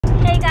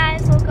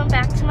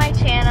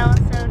channel.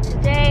 So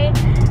today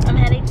I'm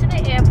heading to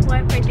the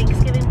airport for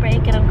Thanksgiving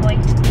break and I'm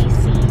going to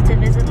DC to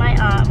visit my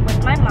aunt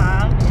with my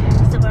mom.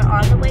 So we're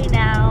on the way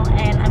now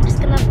and I'm just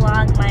gonna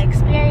vlog my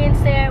experience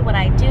there, what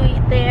I do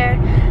there.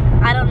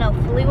 I don't know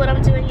fully what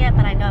I'm doing yet,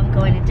 but I know I'm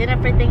going to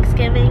dinner for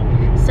Thanksgiving.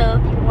 So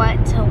if you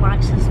want to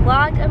watch this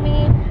vlog of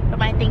me for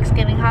my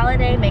Thanksgiving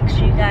holiday, make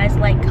sure you guys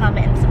like,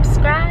 comment, and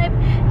subscribe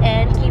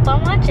and keep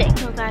on watching.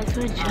 So guys,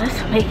 we're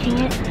just making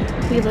it.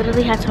 We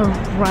literally had to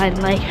run,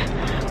 like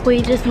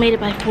we just made it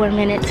by 4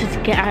 minutes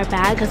to get our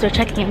bag because we're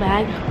checking a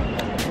bag.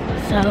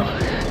 So,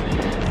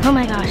 oh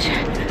my gosh.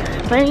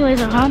 But anyways,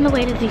 we're on the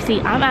way to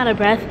DC. I'm out of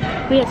breath.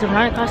 We had to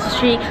run across the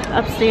street,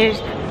 upstairs,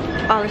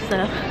 all this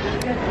stuff.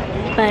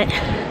 But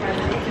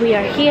we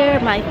are here.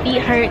 My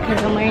feet hurt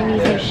because I'm wearing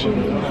these new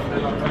shoes.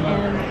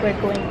 And we're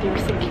going through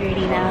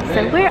security now.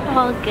 So we're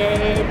all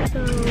good. So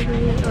we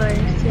are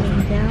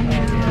sitting down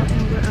now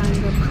and we're on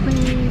the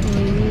plane and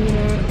we made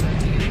it.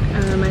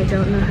 I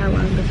don't know how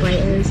long the flight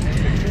is.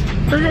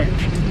 But,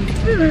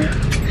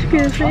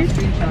 excuse me.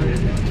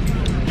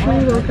 We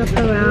woke up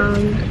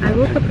around, I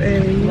woke up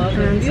early,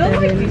 around 7,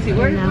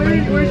 and now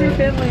where's your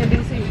family in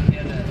DC?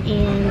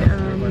 And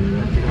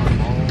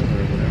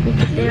we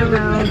get there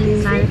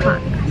around 9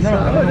 o'clock. So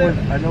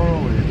I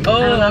don't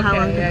know how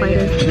long the flight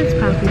is, but it's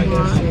probably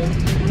long.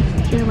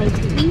 Can't wait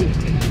to eat.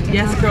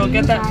 Yes, girl,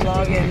 get that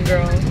vlog in,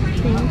 girl.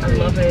 Thank you. I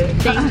love it.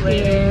 Thank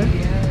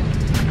you.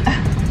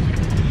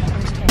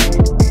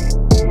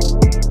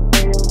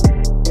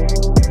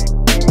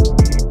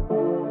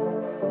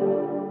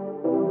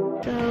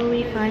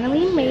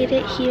 Finally made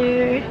it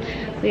here.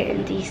 We're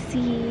in DC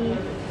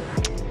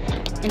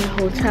in a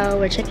hotel.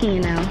 We're checking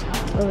in now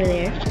over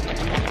there,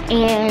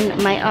 and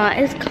my aunt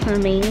is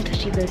coming because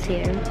she lives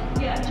here.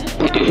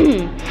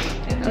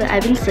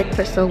 I've been sick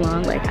for so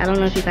long, like I don't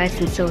know if you guys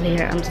can still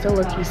hear. I'm still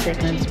low-key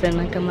sick and it's been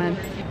like a month,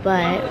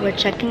 but we're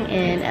checking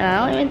in and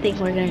I don't even think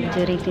we're gonna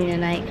do anything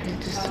tonight because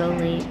it's just so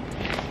late.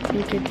 I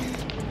think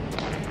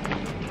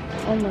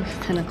it's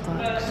almost 10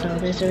 o'clock, so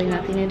there's really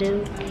nothing to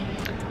do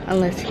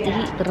unless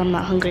eat, but I'm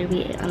not hungry.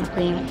 We ate on the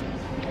plane,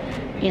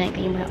 and I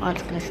think my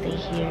aunt's gonna stay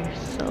here.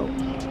 So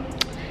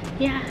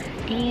yeah,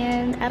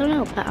 and I don't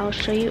know, but I'll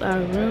show you our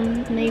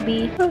room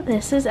maybe.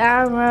 This is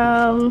our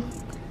room,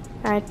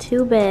 our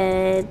 2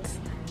 beds,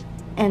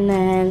 and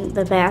then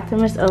the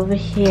bathroom is over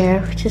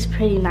here, which is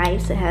pretty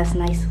nice. It has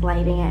nice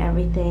lighting and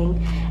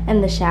everything,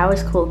 and the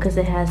shower's cool because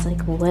it has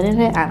like wood in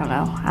it. I don't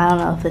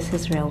know if this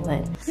is real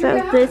wood.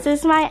 So this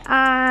is my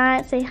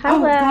aunt. Say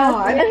hello.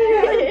 Oh,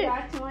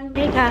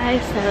 hey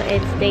guys, so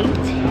it's day 2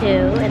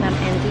 and I'm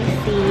in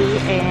DC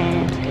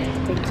and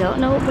we don't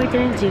know what we're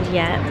gonna do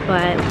yet,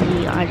 but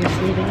we are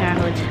just leaving our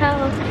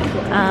hotel.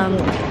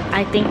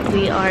 I think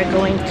we are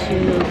going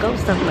to go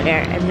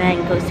somewhere and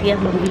then go see a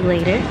movie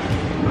later.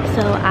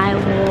 So I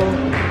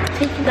will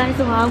take you guys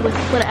along with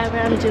whatever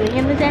I'm doing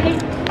in the day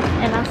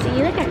and I'll see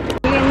you there.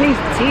 In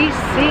these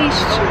DC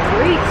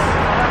streets,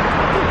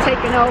 I'm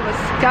taking over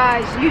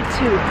Sky's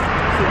YouTube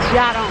since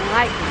y'all don't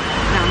like me.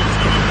 No, I'm just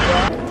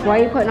kidding. Why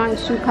are you putting on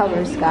shoe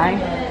covers, Sky?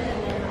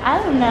 I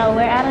don't know,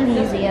 we're at a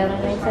museum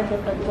and they said to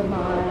put them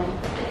on.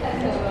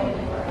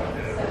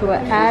 We're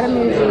at a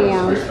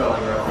museum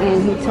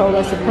and he told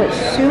us to put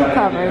shoe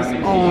covers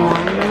on.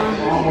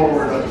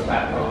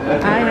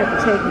 I have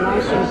to take my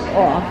shoes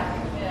off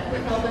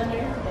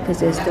because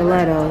they're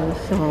stilettos,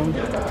 so I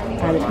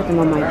have to put them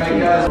on my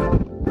feet.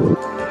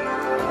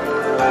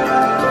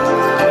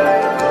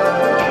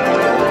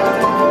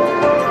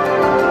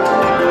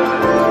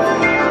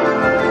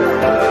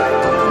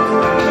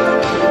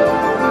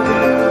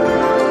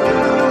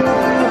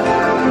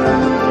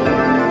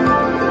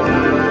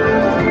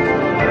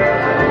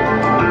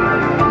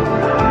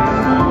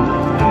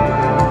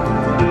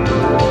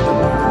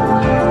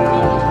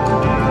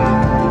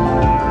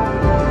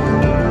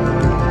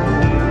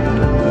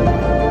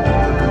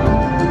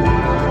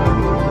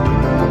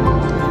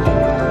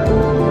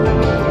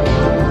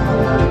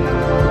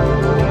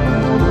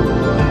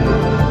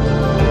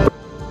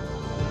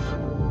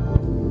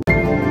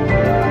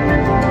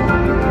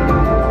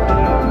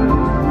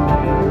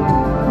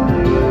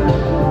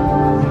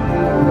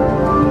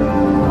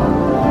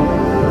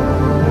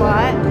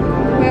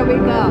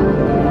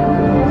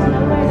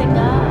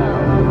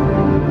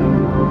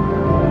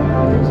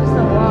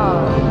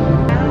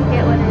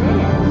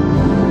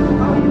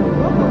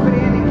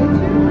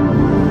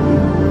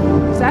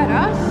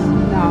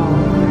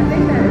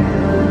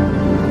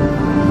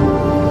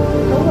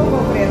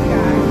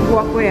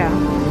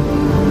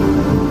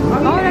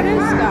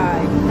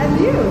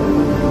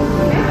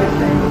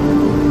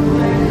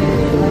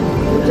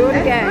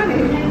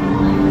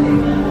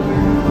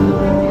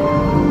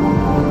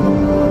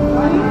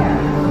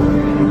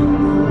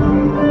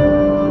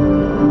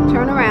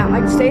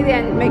 Stay there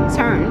and make a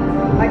turn.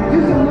 Like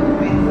do some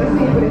movement. Let's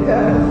see what it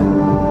does.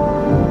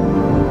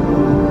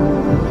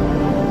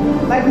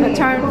 Like the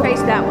turn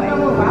face that way.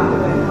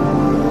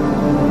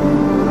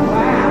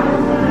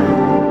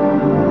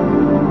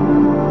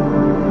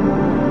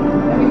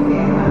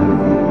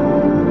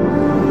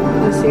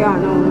 Let's see. I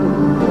know.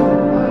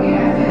 Oh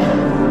yeah.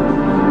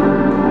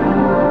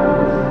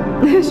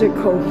 shit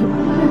cold.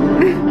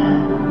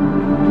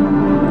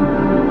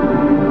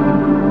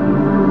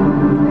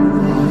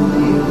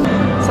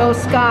 So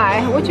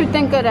Sky, what you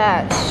think of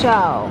that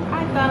show?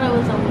 I thought it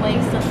was a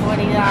waste of $40.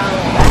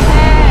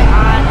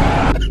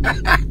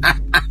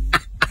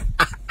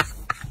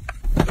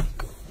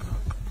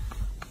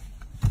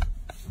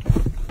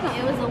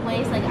 It was a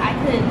waste. Like I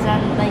could have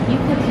done. Like you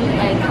could do.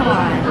 Like come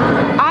on.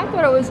 I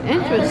thought it was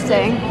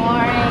interesting. It was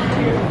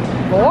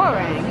just boring.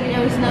 Boring.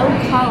 There was no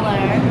color,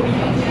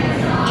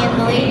 and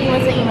the lady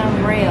wasn't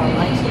even real.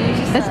 Like she was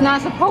just. It's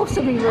not supposed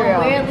to be real.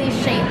 A weirdly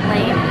shaped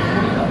lady.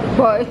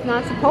 Well, it's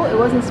not supposed. It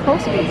wasn't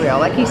supposed to be real.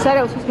 Like he said,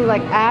 it was supposed to be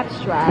like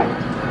abstract.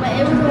 But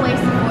it was a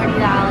waste of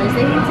 $40.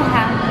 They need to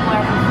have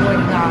more for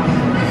 $40.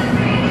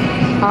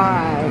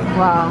 Alright,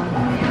 well,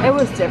 it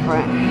was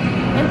different.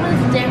 It was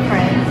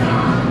different.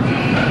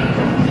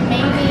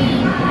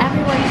 Maybe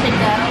everyone should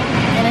go,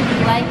 and if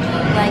you like it,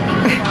 you like it.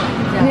 You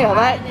don't. Yeah,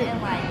 I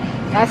didn't like it.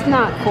 That's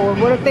not cool.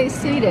 What if they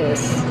see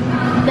this?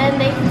 Then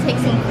they can take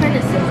some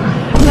criticism.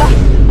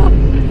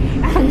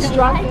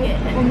 Constructive. I like it.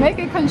 Well, make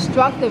it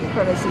constructive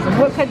criticism.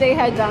 What could they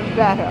have done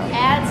better?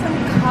 Add some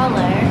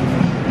color.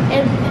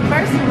 And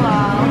first of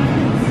all,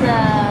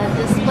 the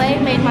display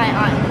made my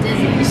aunt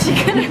dizzy. She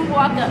couldn't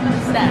walk up the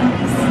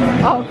steps.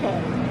 Okay.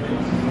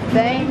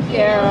 Thank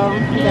you.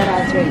 Then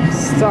I drink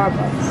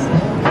Starbucks.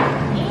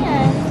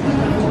 And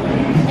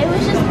it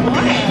was just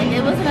boring.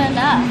 It wasn't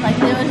enough. Like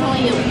there was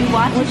only you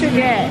watch. What you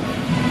get?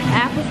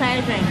 Apple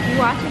cider drink. You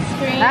watch the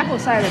screen. Apple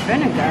cider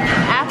vinegar.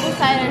 Apple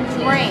cider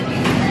drink.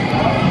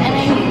 And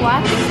then you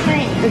watch the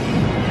screen.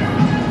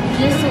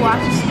 Just to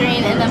watch the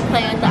screen and then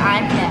play with the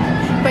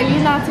iPad. But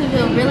you're not to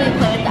really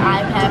play with the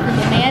iPad for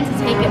the man to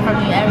take it from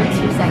you every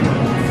 2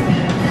 seconds.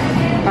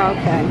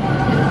 Okay.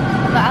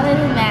 But other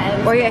than that, it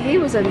was, Well, yeah, he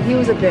was a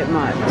bit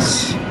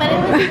much. but it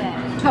was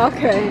good.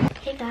 Okay.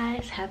 Hey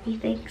guys, happy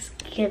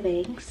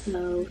Thanksgiving.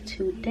 So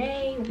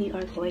today we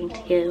are going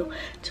to go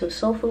to a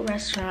soul food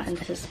restaurant, and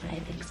this is my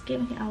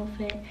Thanksgiving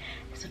outfit.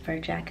 There's a fur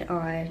jacket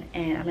on,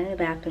 and I'm in the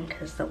bathroom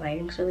because the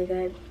lighting's really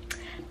good.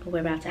 But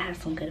we're about to have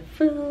some good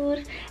food,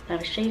 and I'm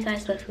gonna show you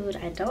guys my food.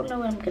 I don't know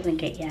what I'm gonna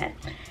get yet.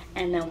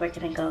 And then we're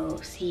gonna go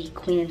see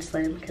Queen and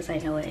Slim because I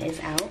know it is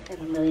out,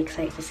 and I'm really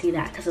excited to see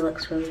that because it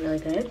looks really, really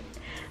good.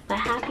 But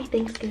happy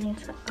Thanksgiving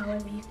to all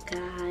of you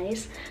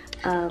guys.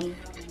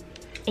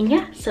 And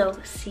yeah, so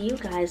see you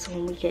guys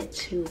when we get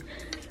to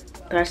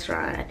the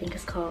restaurant. I think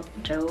it's called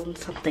Jones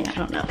something, I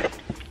don't know.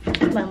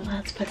 But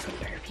let's put some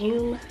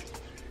perfume.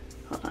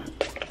 Hold on.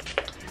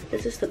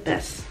 This is the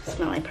best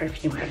smelling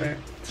perfume ever.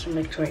 It's from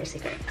Victoria's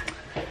Secret.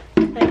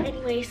 But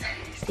anyways,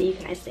 see you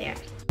guys there.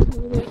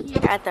 We're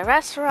here at the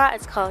restaurant.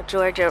 It's called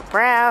Georgia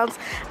Brown's.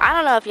 I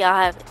don't know if y'all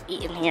have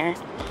eaten here.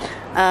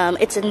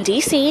 It's in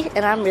DC,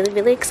 and I'm really,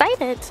 really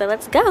excited. So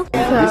let's go.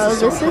 So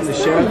this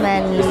is the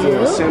menu.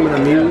 Salmon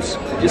amuse,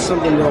 just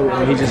something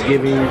that he's just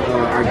giving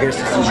our guests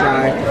to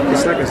try.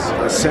 It's like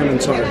a salmon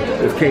tart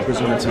with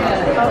capers on the top.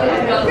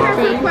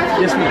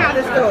 Yes, ma'am.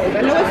 This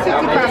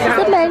is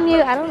the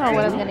menu. I don't know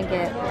what I'm gonna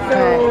get,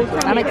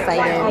 but I'm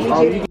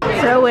excited.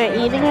 So we're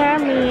eating our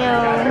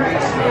meal.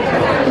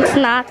 It's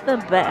not the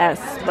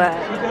best, but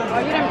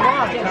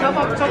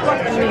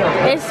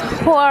it's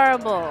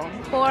horrible.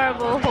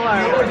 Horrible,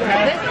 horrible.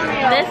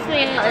 This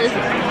meal is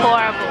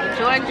horrible.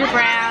 Georgia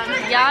Brown,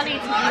 y'all need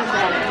to do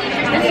better.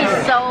 This is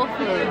soul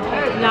food.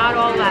 Not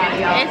all that,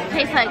 y'all. It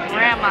tastes like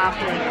grandma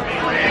food.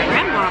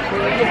 Grandma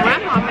food.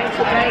 Grandma makes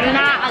it better.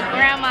 Not a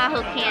grandma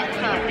who can't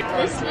cook.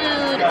 This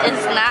food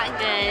is not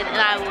good, and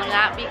I will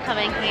not be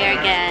coming here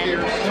again.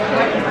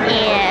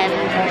 And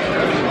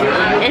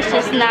it's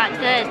just not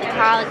good. The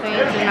collard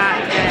greens are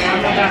not good.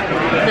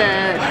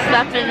 The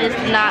stuffing is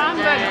not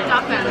good.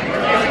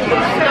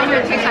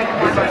 Stuffing tastes like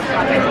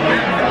stuffing.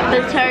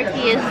 The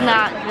turkey is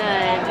not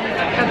good.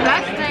 The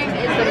best thing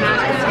is the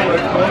mashed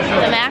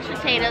potatoes. The mashed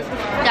potatoes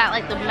got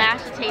like the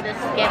mashed potato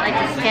skin, like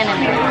the skin in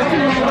it.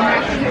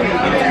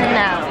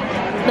 No.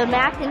 The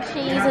mac and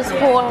cheese is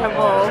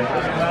horrible.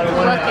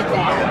 Look at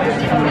that.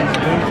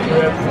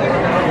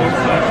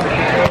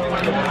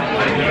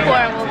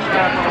 Horrible,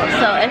 horrible.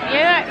 So if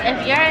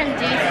you're in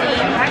DC,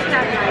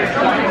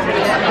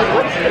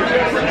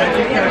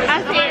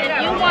 I say if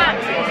you want,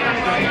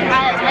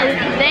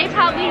 they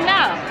probably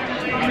know.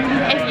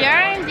 If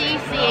you're in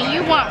DC and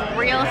you want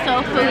real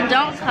soul food,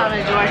 don't come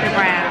to Georgia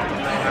Brown's.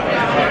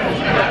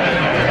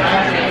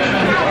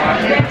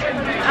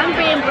 I'm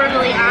being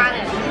brutally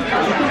honest.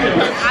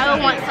 I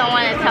would want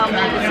someone to tell me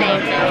the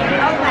same thing.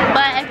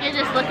 But if you're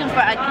just looking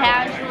for a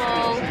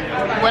casual,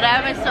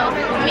 whatever soul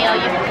food meal,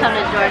 you can come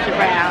to Georgia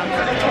Brown's.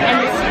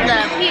 And the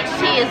peach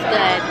tea is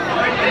good.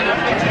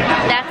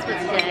 That's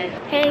what's good.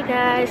 Hey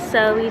guys,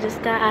 so we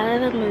just got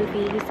out of the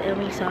movies and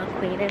we saw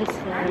Queen and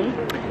Slim.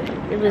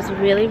 It was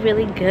really,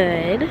 really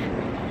good.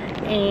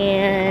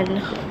 And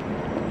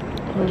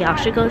y'all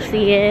should go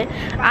see it.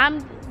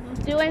 I'm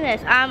doing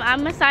this.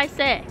 I'm a size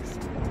 6.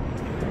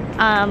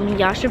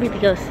 Y'all should really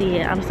go see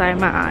it. I'm sorry,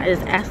 my aunt is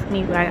asking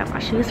me where I got my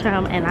shoes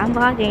from, and I'm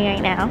vlogging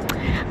right now.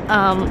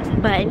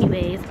 But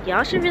anyways,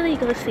 y'all should really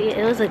go see it.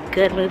 It was a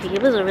good movie.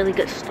 It was a really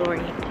good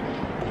story.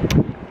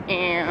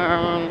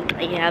 And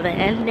yeah, the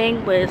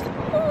ending was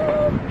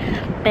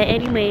but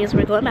anyways,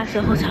 we're going back to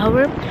the hotel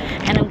room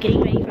and I'm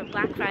getting ready for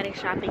Black Friday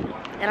shopping,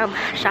 and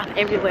I'm shopping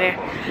everywhere.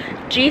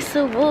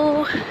 Jisoo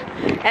Woo,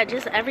 at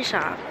just every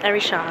shop,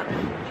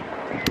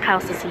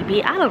 House of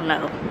CB, I don't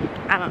know,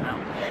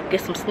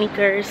 get some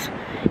sneakers.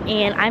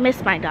 And I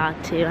miss my dog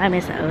too, I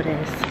miss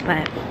Otis.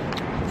 But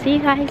see you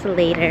guys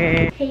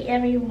later. Hey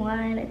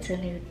everyone, it's a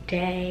new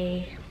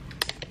day,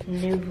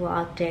 new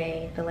vlog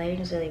day. The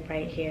lighting's really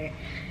bright here.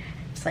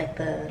 It's like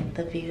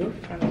the view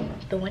from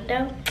the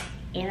window.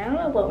 And I don't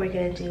know what we're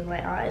gonna do. My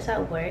aunt is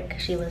at work,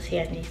 she lives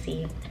here in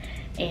DC.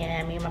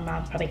 And me and my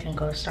mom probably can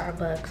go to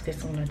Starbucks, get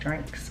something to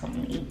drink,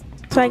 something to eat.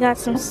 So I got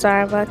some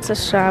Starbucks, a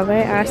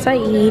strawberry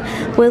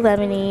acai with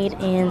lemonade,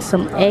 and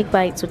some egg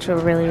bites, which are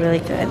really, really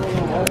good.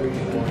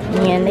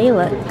 And they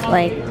look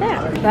like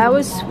that. That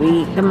was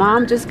sweet. The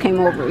mom just came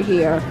over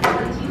here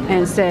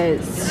and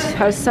says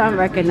her son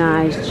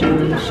recognized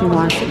you. She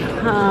wants to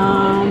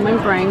come and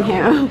bring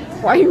him.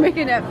 Why are you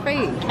making that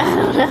face? I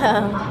don't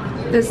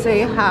know. To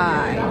say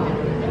hi.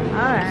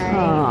 Alright.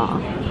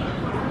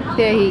 Oh,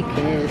 there he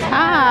is.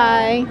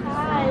 Hi.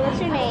 Hi, what's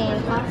your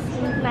name?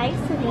 Nice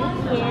to meet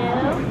you.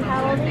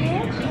 How old are you?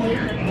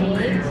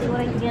 8. So you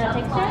want to get a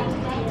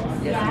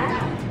picture?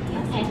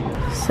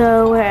 Yeah. So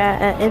we're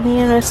at an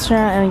Indian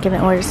restaurant and we're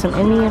gonna order some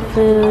Indian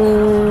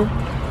food.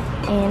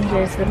 And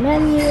here's the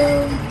menu.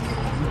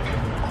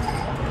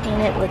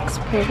 And it looks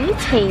pretty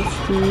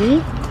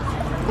tasty.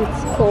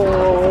 It's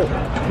called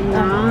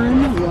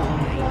naan.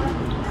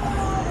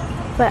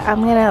 But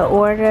I'm gonna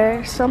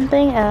order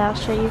something and I'll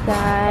show you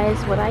guys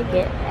what I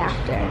get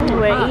after.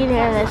 We're eating,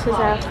 this is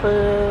our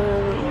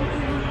food.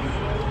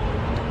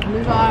 We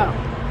got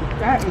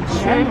that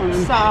shrimp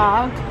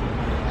sauce.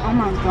 Oh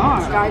my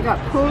god. I got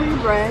puri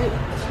bread,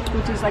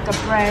 which is like a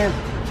bread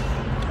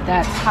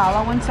that's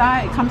hollow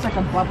inside. It comes like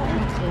a bubble.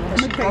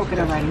 It's broken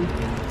already.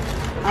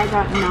 I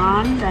got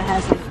naan that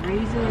has like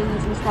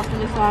raisins and stuff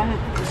inside.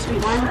 The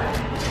sweet one.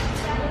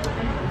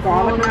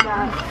 Garlic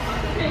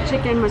naan.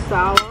 Chicken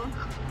masala.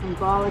 And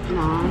garlic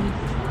naan,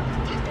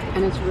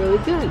 and it's really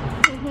good.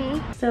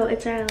 So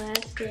it's our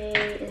last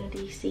day in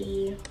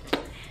DC,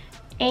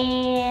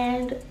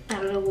 and I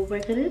don't know what we're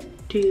gonna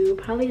do.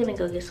 Probably gonna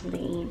go get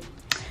something to eat,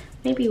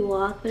 maybe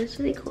walk, but it's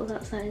really cold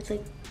outside. It's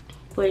like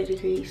 40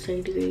 degrees,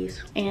 30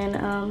 degrees. And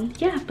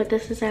yeah, but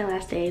this is our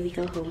last day. We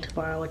go home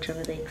tomorrow, which I'm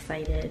really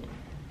excited.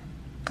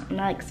 I'm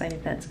not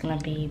excited that it's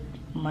gonna be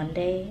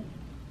Monday.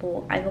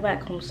 Well, I go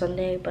back home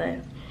Sunday,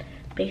 but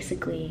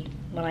basically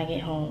when I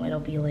get home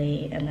it'll be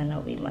late and then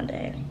it'll be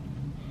Monday,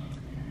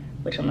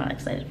 which I'm not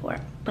excited for.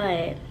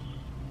 But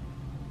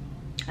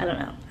I don't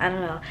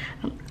know.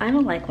 I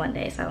don't like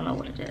Mondays. I don't know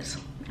what it is.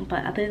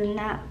 But other than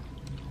that,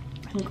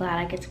 I'm glad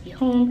I get to be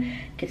home,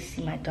 get to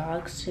see my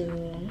dog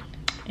soon.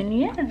 And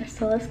yeah,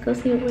 so let's go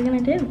see what we're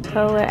gonna do.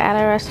 So we're at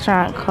a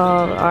restaurant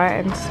called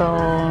Art and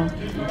Soul,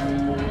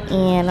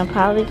 and I'm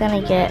probably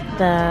gonna get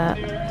the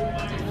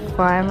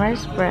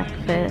farmer's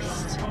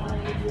breakfast.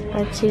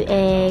 2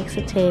 eggs,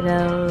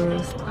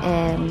 potatoes,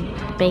 and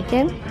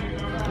bacon.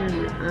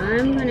 And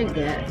I'm gonna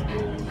get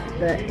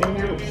the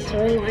 8-ounce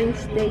sirloin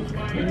steak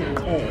and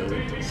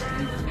eggs.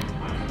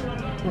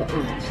 Or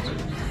orange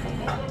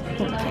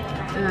juice. Okay.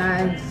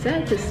 I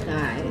said to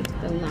Sky,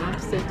 the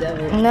lobster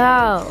devil.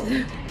 No.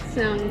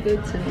 Sound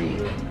good to me.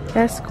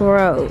 That's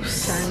gross.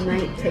 So I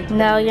might take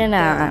no, you're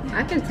not.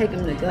 I can take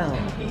them to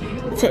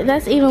go.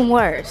 That's even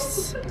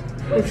worse.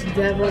 It's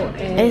devil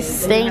eggs.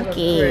 It's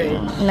stinky.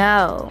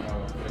 No.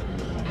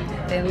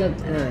 They look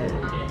good.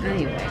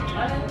 Anyway.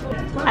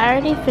 I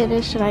already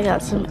finished and I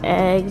got some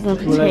eggs and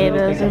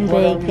potatoes and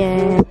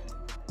bacon.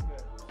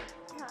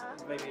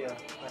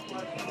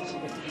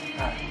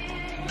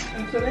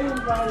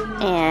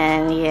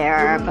 And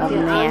yeah, the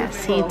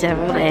nasty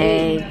deviled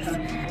eggs.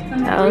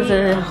 Those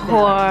are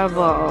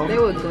horrible. They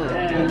were good.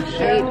 I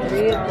ate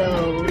 3 of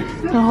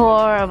those.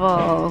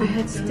 Horrible. I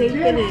had steak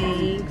and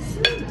eggs.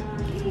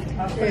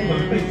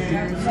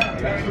 And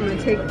I'm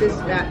gonna take this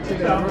back to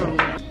the room.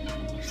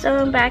 So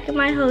I'm back in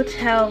my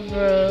hotel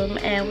room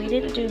and we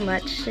didn't do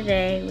much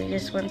today. We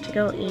just went to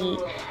go eat.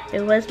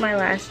 It was my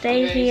last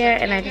day here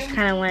and I just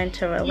kind of wanted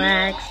to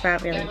relax,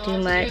 not really do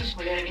much.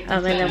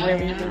 And then we're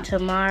leaving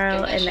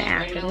tomorrow in the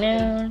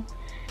afternoon.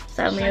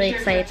 So I'm really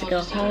excited to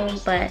go home,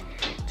 but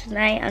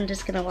tonight I'm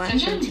just gonna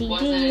watch some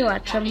TV,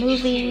 watch some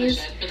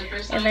movies,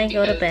 and then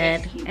go to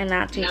bed and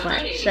not do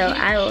much. So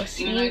I will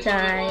see you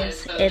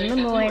guys in the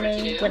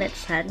morning when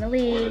it's time to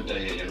leave.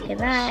 Good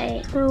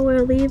night. So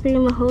we're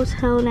leaving the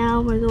hotel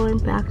now. We're going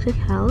back to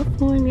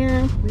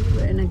California. We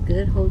were in a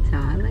good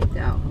hotel. I like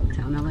our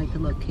hotel and I like the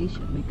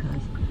location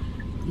because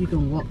you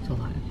can walk to a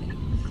lot of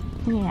things.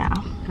 Yeah.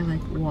 I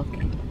like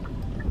walking.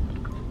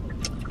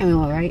 And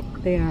we're right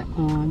there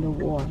on the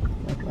water.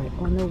 Like right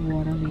on the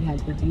water. We had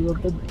the view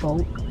of the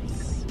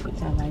boats,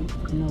 which I like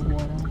in the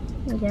water.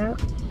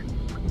 Yep.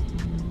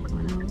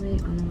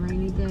 On a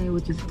rainy day,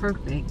 which is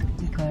perfect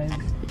because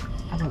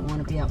I don't want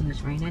to be out in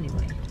this rain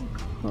anyway.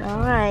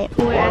 Alright.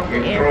 We're at the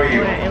airport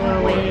and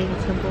we're waiting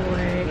to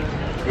board.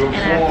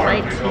 and our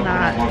flight's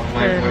not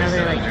for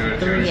another like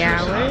 3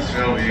 hours,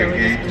 so we're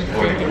just gonna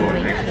sit and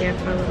wait here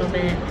for a little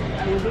bit.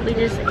 We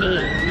just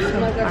ate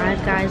some Five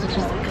Guys, which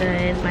is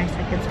good. My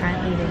second time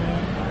eating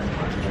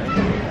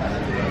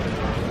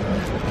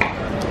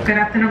it. Good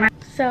afternoon.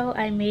 So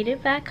I made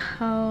it back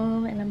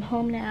home and I'm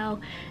home now,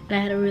 and I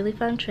had a really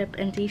fun trip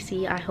in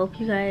DC. I hope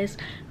you guys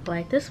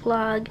liked this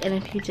vlog, and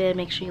if you did,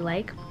 make sure you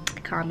like,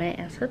 comment,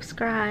 and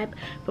subscribe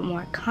for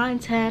more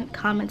content.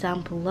 Comment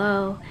down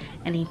below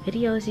any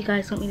videos you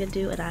guys want me to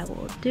do and I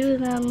will do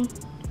them.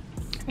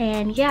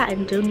 And yeah,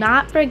 and do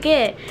not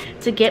forget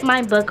to get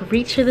my book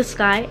Reach for the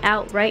Sky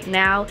out right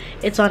now.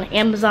 It's on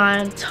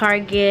Amazon,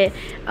 Target,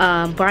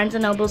 Barnes &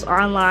 Noble's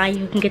online.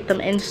 You can get them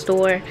in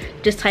store.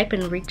 Just type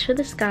in Reach for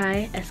the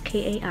Sky,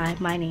 S-K-A-I,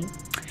 my name,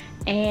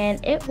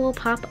 and it will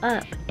pop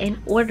up, and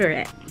order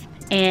it.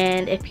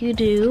 And if you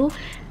do,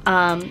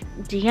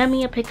 DM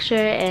me a picture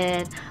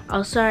and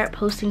I'll start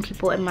posting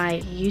people in my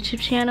YouTube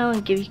channel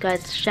and give you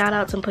guys shout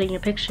outs and putting your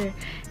picture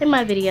in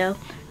my video.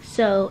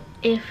 So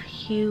if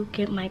you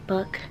get my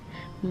book,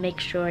 make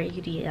sure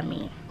you DM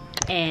me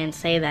and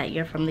say that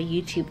you're from the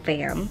YouTube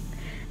fam,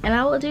 and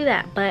I will do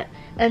that. But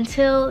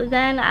until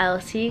then, I will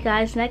see you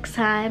guys next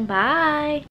time. Bye.